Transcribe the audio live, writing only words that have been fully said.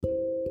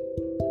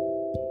The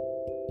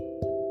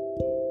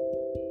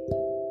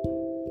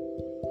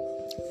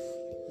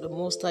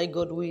Most High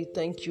God, we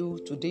thank you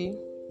today.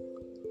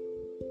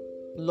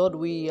 Lord,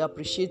 we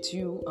appreciate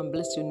you and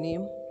bless your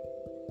name.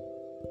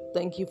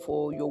 Thank you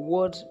for your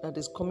word that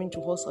is coming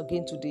to us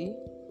again today.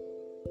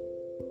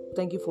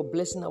 Thank you for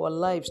blessing our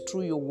lives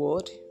through your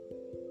word.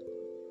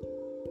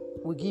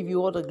 We give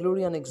you all the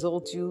glory and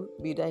exalt you.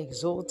 Be thou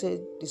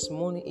exalted this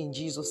morning in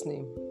Jesus'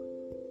 name.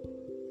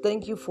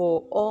 Thank you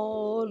for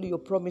all your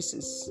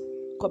promises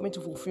coming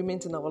to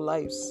fulfillment in our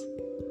lives.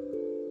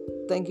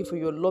 Thank you for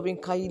your loving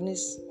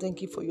kindness.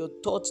 Thank you for your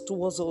thoughts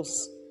towards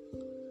us.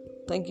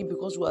 Thank you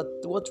because what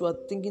you are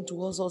thinking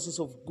towards us is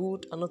of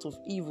good and not of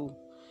evil,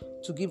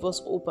 to give us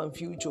hope and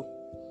future.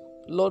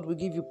 Lord, we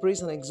give you praise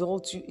and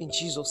exalt you in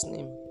Jesus'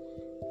 name.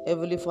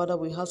 Heavenly Father,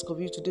 we ask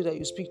of you today that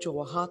you speak to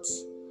our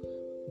hearts.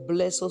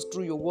 Bless us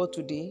through your word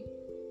today,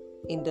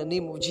 in the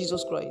name of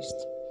Jesus Christ.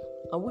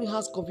 And we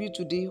ask of you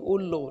today, O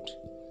Lord,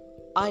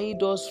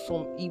 hide us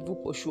from evil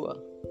pursuer.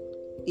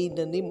 In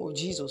the name of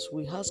Jesus,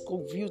 we ask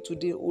of you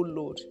today, O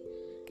Lord,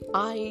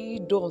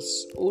 hide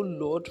us, O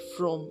Lord,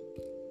 from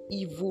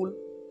evil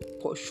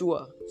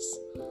pursuers.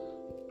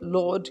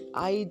 Lord,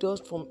 hide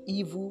us from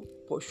evil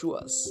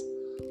pursuers.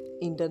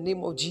 In the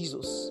name of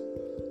Jesus,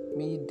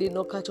 may they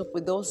not catch up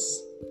with us.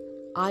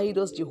 Hide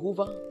us,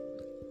 Jehovah,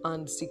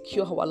 and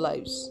secure our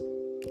lives.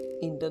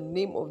 In the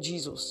name of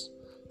Jesus,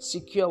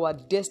 secure our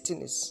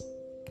destinies,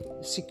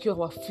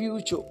 secure our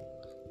future.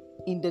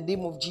 In the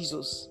name of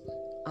Jesus,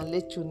 and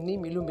let your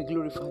name alone be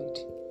glorified.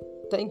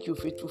 Thank you,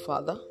 faithful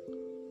Father.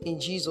 In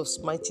Jesus'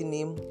 mighty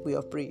name we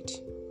have prayed.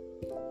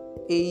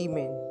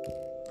 Amen.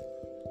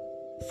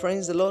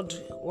 Friends, the Lord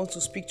wants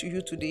to speak to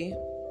you today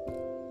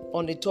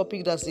on a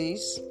topic that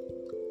says,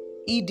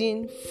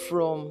 hidden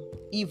from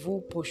evil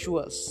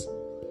pursuers.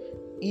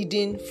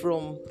 Hidden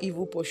from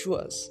evil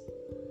pursuers.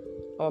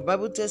 Our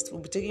Bible text will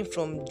be taken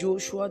from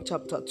Joshua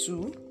chapter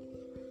 2.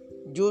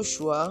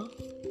 Joshua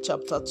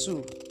chapter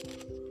 2.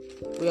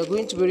 We are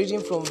going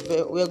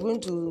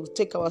to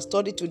take our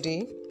study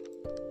today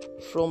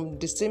from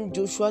the same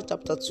Joshua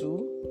chapter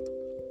 2,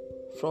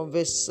 from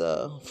verse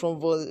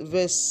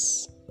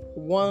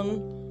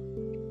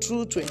 1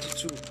 through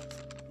 22.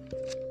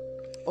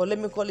 Or let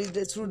me call it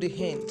through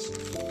the end,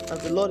 as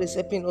the Lord is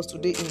helping us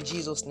today in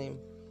Jesus' name.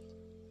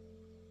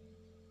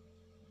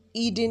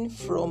 Hidden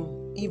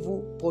from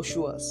evil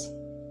pursuers.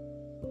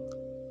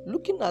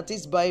 Looking at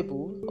this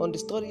Bible on the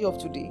study of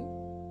today,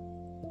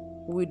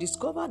 we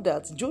discover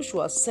that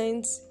Joshua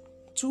sent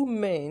 2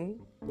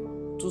 men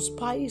to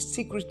spy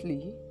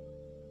secretly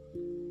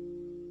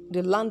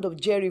the land of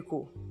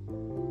Jericho.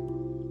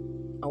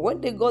 And when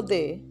they got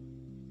there,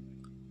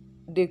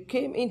 they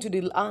came into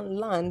the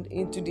land,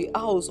 into the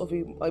house of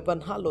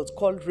an harlot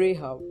called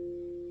Rahab.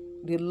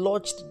 They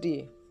lodged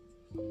there.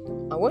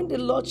 And when they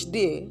lodged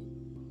there,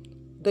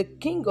 the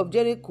king of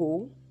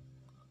Jericho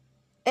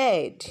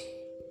heard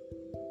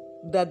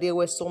that there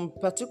were some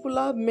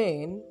particular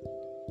men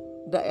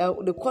that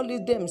they call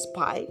them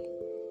spy,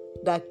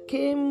 that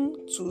came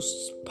to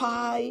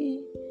spy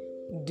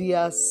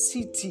their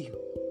city.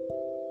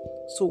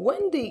 So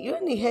when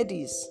he heard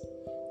this,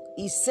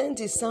 he sent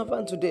his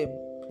servant to them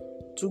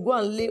to go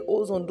and lay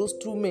hold on those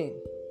 2 men,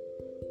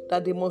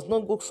 that they must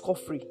not go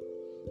scot-free.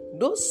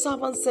 Those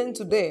servants sent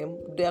to them,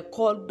 they are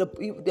called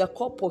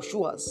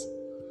pursuers.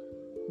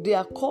 They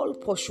are called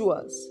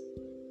pursuers.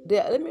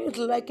 Let me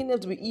liken them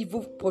to be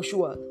evil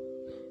pursuers.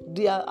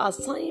 Their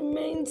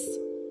assignments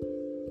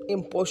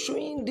in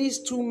pursuing these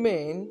 2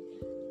 men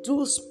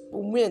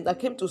that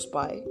came to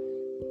spy,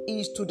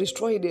 is to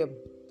destroy them.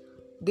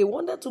 They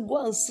wanted to go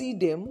and see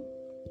them,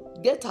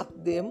 get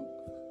at them,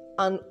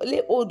 and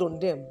lay hold on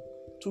them,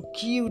 to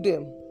kill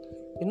them,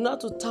 in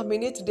order to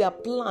terminate their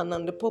plan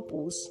and the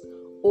purpose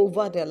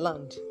over their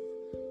land.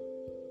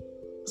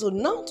 So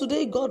now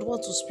today, God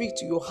wants to speak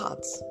to your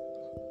heart,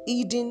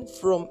 hidden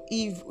from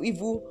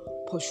evil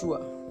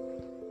pursuer.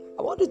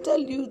 I want to tell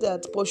you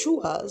that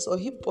pursuers or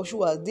evil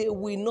pursuers, they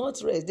will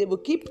not rest. They will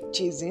keep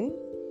chasing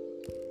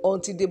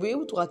until they will be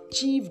able to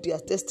achieve their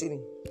destiny,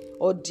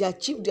 or they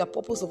achieve their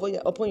purpose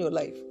upon your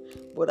life.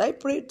 But I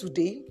pray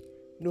today,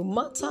 no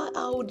matter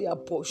how they are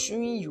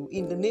pursuing you,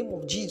 in the name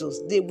of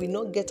Jesus, they will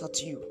not get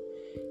at you.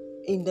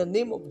 In the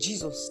name of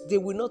Jesus, they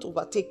will not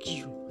overtake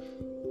you.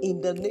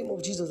 In the name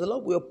of Jesus, the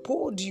Lord will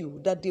uphold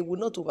you, that they will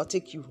not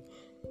overtake you.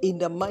 In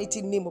the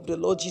mighty name of the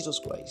Lord Jesus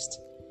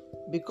Christ.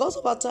 Because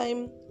of our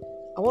time,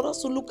 I want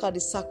us to look at the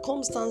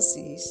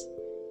circumstances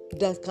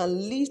that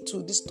can lead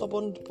to these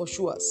stubborn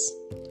pursuers.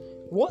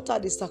 What are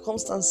the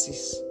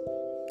circumstances?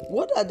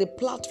 What are the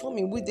platforms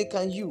in which they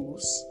can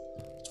use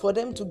for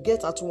them to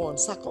get at one?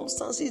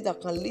 Circumstances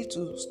that can lead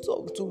to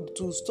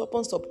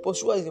stubborn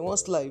pursuers in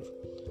one's life.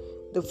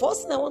 The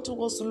first thing I want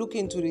us to look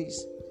into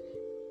this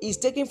is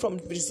taken from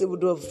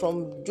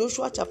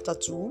Joshua chapter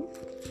 2,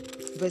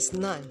 verse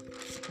 9.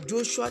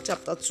 Joshua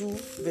chapter 2,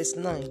 verse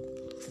 9.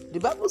 The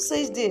Bible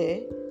says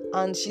there,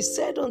 and she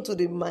said unto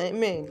the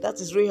men, that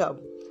is Rahab,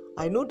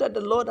 I know that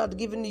the Lord hath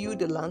given you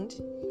the land,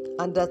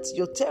 and that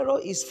your terror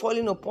is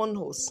falling upon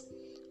us,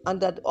 and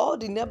that all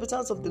the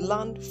inhabitants of the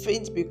land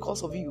faint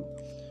because of you.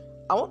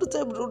 I want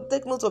to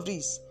take note of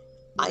this.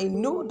 I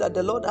know that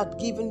the Lord had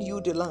given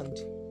you the land.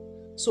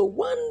 So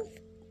when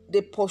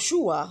the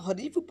pursuer or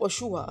the evil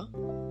pursuer,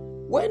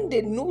 when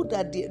they know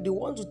that they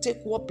want to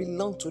take what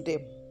belongs to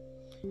them,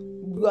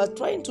 you are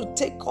trying to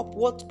take up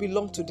what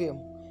belongs to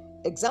them.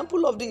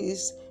 Example of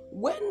this,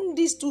 when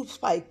these two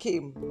spies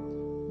came,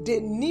 they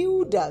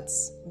knew that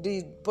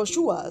the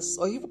pursuers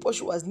or evil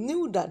pursuers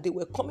knew that they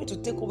were coming to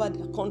take over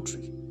their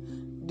country.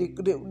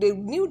 They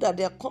knew that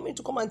they are coming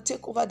to come and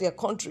take over their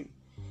country,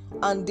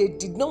 and they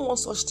did not want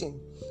such thing.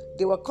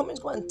 They were coming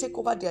to come and take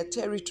over their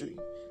territory.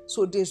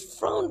 So they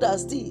frowned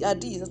at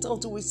these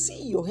until we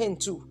see your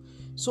hand too.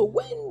 So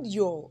when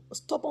your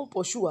stubborn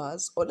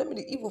pursuers, or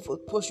the evil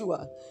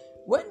pursuer,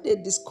 when they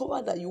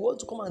discover that you want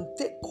to come and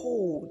take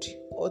hold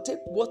or take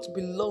what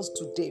belongs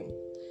to them,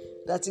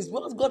 that is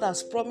what God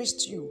has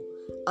promised you,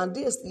 and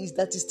this is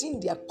that is still in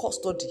their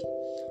custody.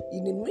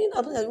 In the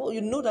meantime,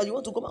 you know that you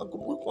want to come and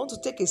want to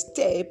take a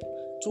step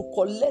to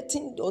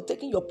collecting or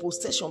taking your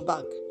possession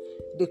back,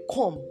 they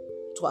come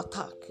to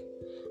attack.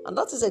 And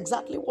that is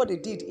exactly what they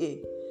did here.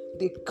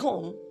 They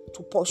come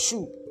to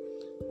pursue.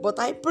 But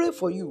I pray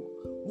for you,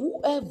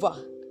 whoever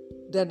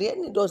that the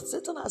enemy does,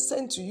 Satan has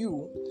sent to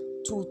you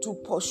to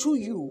pursue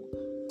you,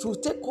 to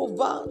take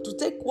over, to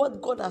take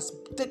what God has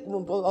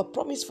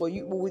promised for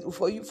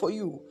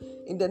you.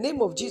 In the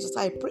name of Jesus,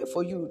 I pray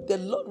for you. The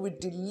Lord will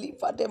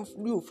deliver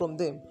you from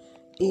them.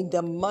 In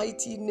the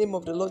mighty name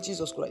of the Lord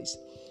Jesus Christ.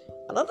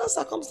 Another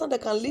circumstance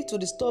that can lead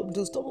to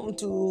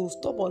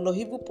stubborn or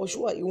evil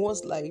pursuer in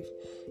one's life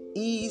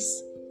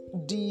is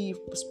the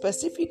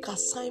specific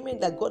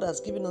assignment that God has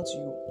given unto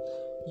you.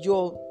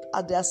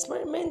 The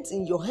assignment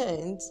in your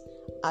hands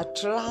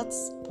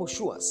attracts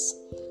pursuers,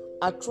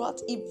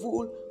 attract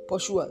evil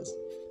pursuers.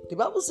 The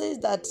Bible says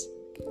that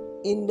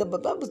in the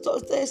Bible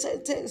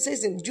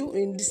says in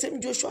the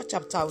same Joshua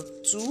chapter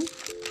 2,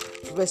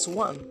 verse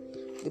 1.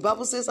 The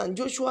Bible says, and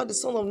Joshua the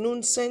son of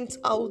Nun sent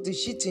out the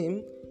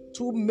Shittim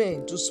 2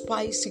 men to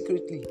spy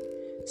secretly.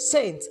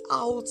 Sent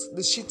out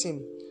the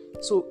Shittim.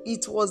 So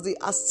it was the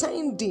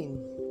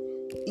ascending.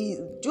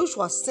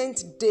 Joshua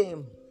sent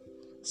them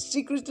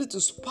secretly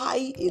to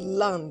spy a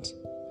land,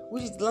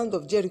 which is the land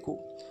of Jericho.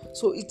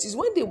 So it is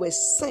when they were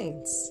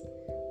sent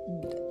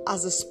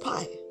as a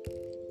spy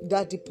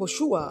that the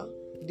pursuer,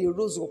 they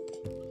rose up.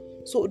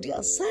 So the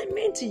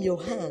assignment in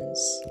your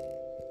hands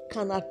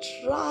can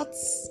attract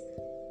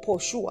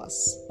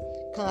pursuers,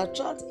 can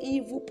attract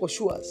evil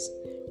pursuers.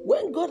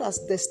 When God has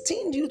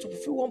destined you to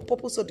fulfill one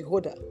purpose or the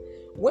other,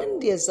 when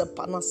there's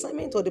an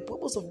assignment or the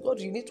purpose of God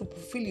you need to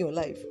fulfill in your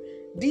life,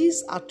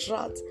 these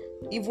attract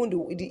even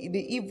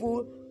the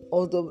evil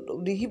or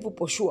the evil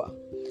pursuer.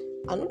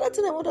 Another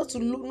thing I want us to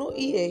know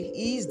here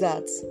is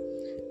that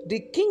the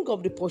king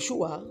of the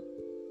pursuer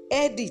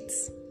heard it.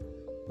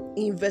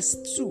 In verse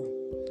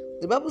 2,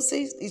 the Bible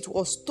says it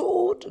was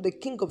told the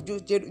king of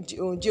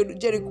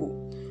Jericho.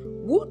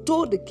 Who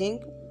told the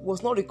king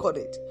was not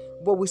recorded,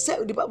 but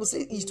the Bible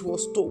says it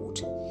was told.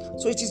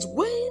 So it is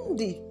when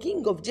the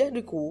king of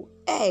Jericho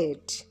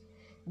heard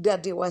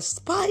that there were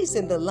spies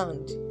in the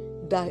land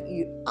that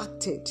he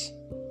acted.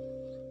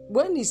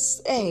 When he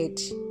heard,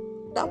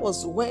 that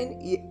was when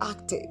he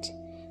acted.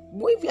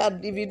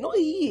 If you not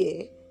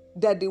hear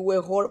that they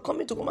were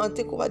coming to come and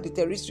take over the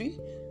territory,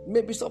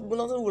 maybe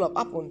nothing would have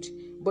happened.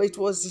 But it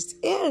was his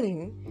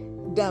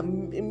hearing that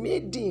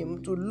made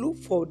him to look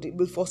for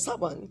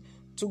someone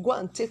to go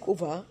and take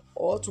over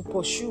or to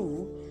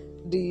pursue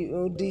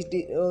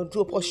the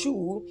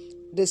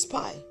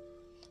spy.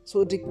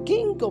 So the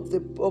king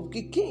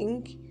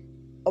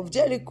of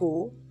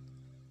Jericho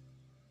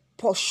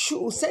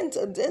sent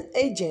an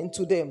agent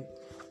to them.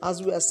 As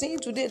we are seeing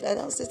today,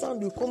 that Satan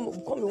will come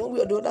in one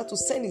way or the other to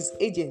send his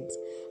agents.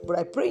 But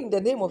I pray in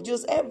the name of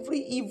Jesus,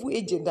 every evil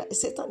agent that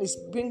Satan is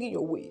bringing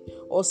your way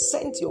or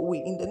sent your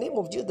way, in the name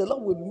of Jesus, the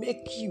Lord will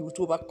make you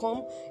to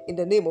overcome in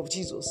the name of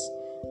Jesus.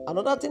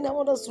 Another thing I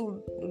want us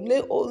to lay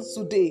on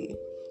today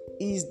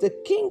is the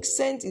king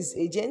sent his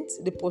agent,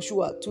 the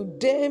pursuer, to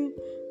them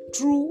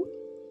through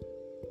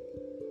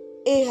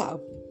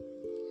Ahab.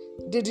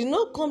 They did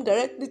not come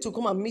directly to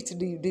come and meet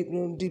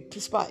the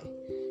spy.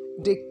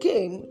 They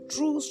came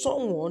through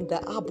someone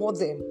that harbored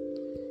them,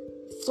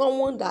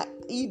 someone that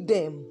hid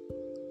them,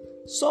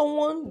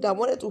 someone that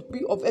wanted to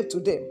be of help to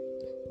them.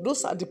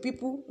 Those are the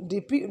people,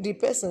 the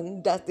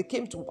person that they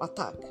came to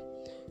attack.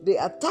 They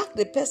attacked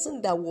the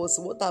person that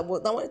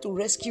wanted to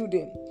rescue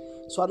them.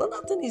 So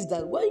another thing is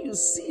that when you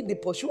see the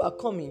pursuer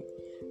coming,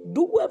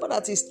 do whoever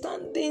that is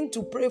standing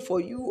to pray for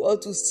you or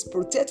to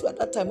protect you at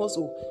that time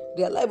also,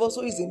 their life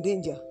also is in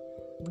danger.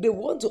 They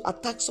want to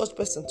attack such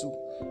person too.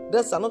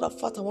 That's another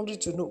fact I want you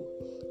to know.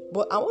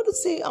 But I want to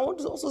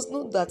also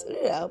know that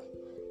Rahab,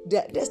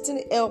 their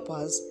destiny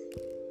helpers,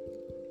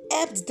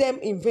 helped them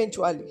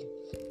eventually.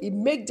 It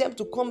made them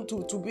to come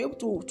to be able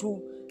to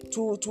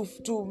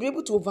be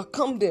able to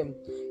overcome them.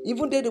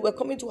 Even though they were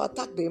coming to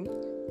attack them,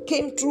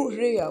 came through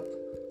Rahab,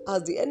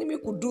 as the enemy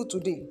could do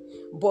today.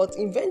 But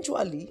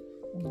eventually,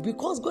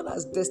 because God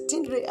has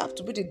destined Rahab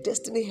to be the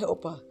destiny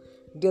helper,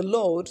 the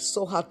Lord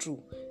saw her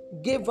through,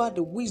 gave her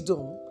the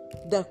wisdom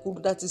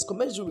that is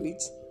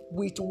commensurate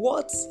with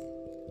what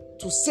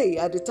to say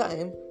at the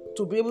time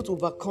to be able to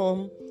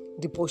overcome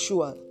the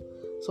pursuer.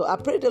 So I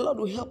pray the Lord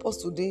will help us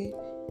today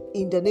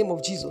in the name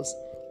of Jesus.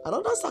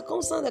 Another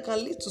circumstance that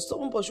can lead to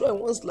stubborn pursuer in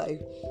one's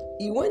life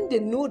is when they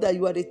know that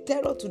you are a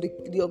terror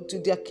to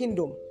their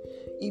kingdom.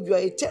 If you are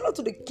a terror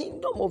to the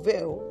kingdom of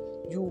hell,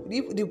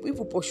 the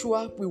evil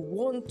pursuer will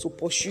want to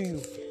pursue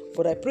you.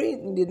 But I pray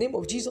in the name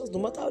of Jesus, no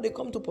matter how they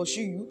come to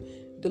pursue you,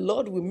 the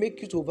Lord will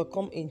make you to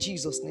overcome in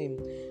Jesus' name.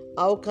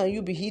 How can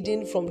you be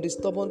hidden from the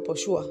stubborn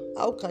pursuer?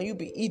 How can you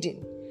be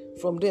hidden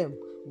from them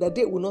that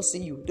they will not see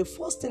you? The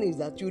first thing is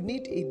that you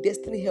need a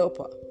destiny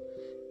helper.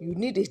 You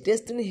need a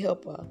destiny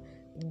helper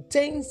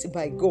sent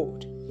by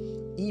God.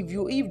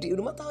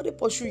 No matter how they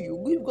pursue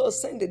you, if God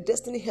send a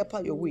destiny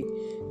helper your way,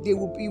 it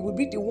will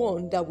be the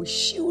one that will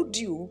shield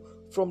you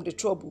from the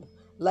trouble,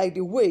 like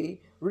the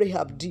way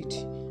Rahab did.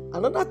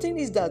 Another thing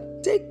is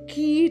that take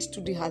heed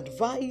to the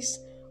advice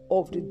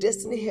of the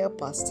destiny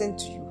helper sent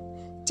to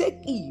you.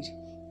 Take heed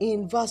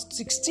in verse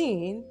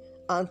 16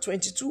 and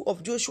 22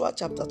 of Joshua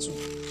chapter 2.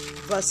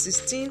 Verse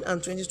 16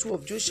 and 22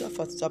 of Joshua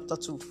chapter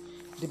 2.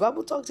 The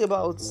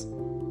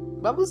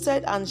Bible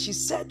said, and she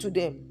said to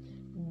them,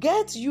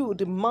 get you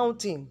the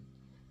mountain,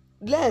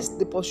 lest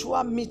the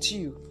pursuer meet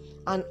you,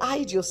 and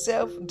hide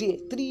yourself there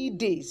 3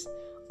 days,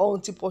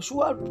 until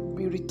pursuer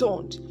be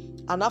returned,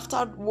 and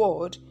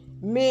afterward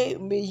may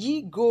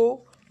ye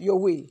go your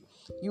way.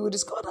 You will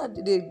discover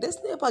that the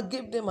destiny helper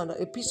gave them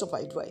a piece of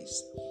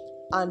advice,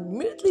 and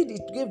immediately they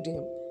gave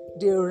them,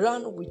 they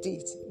ran with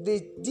it.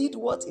 They did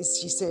what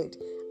she said,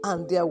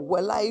 and their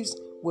lives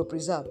were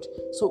preserved.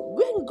 So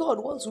when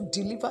God wants to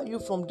deliver you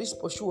from this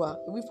pursuer,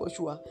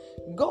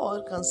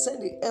 God can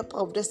send a helper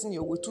of destiny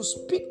your way to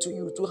speak to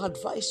you, to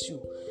advise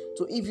you.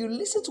 So if you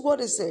listen to what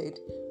they said,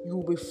 you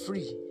will be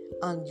free,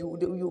 and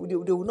they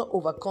will not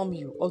overcome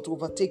you or to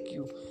overtake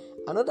you.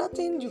 Another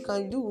thing you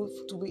can do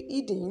to be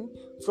hidden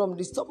from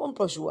the stubborn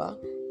pursuer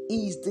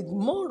is the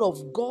more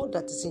of God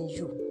that is in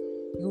you.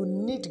 You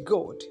need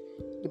God.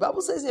 The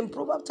Bible says in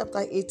Proverbs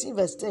chapter 18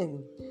 verse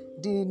 10,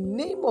 the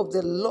name of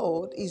the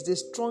Lord is the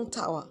strong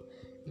tower.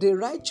 The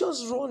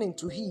righteous run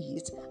into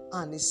it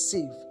and is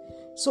safe.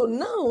 So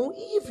now,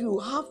 if you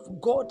have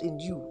God in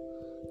you,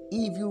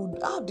 if you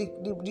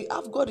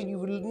have God in you, you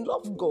will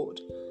love God.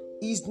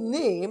 His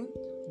name,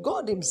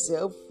 God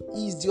himself,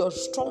 is your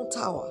strong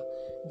tower.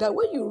 That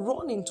when you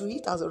run into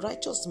it as a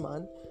righteous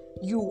man,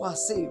 you are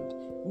saved.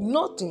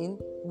 Nothing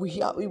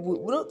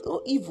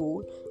no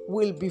evil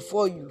will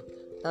befall you.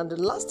 And the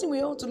last thing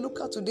we want to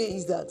look at today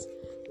is that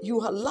you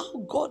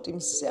allow God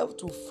himself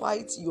to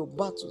fight your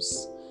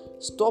battles.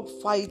 Stop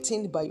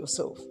fighting by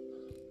yourself.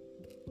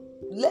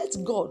 Let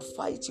God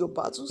fight your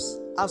battles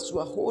as you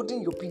are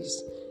holding your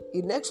peace.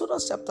 In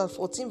Exodus chapter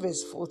 14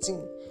 verse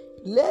 14,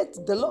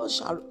 let the Lord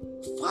shall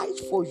fight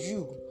for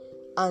you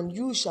and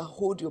you shall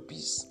hold your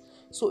peace.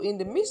 So in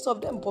the midst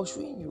of them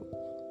pursuing you,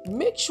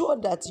 make sure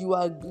that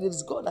there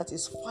is God that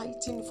is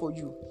fighting for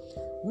you.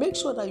 Make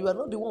sure that you are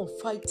not the one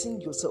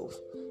fighting yourself.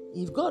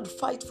 If God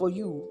fight for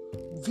you,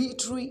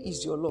 victory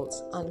is your lot,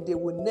 and they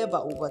will never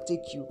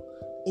overtake you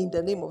in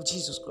the name of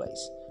Jesus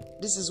Christ.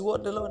 This is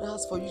what the Lord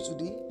has for you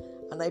today,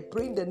 and I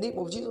pray in the name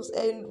of Jesus,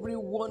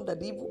 everyone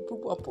that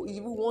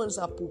evil ones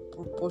are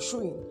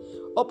pursuing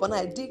up, and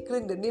I declare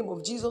in the name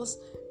of Jesus,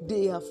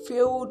 they have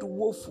failed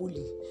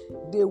woefully.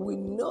 They will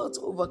not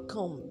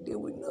overcome. They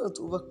will not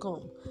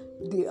overcome.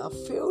 They have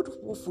failed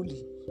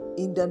woefully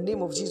in the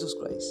name of Jesus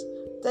Christ.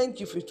 Thank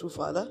you, faithful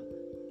Father.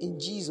 In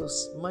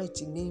Jesus'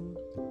 mighty name,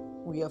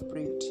 we have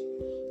prayed.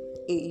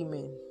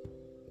 Amen.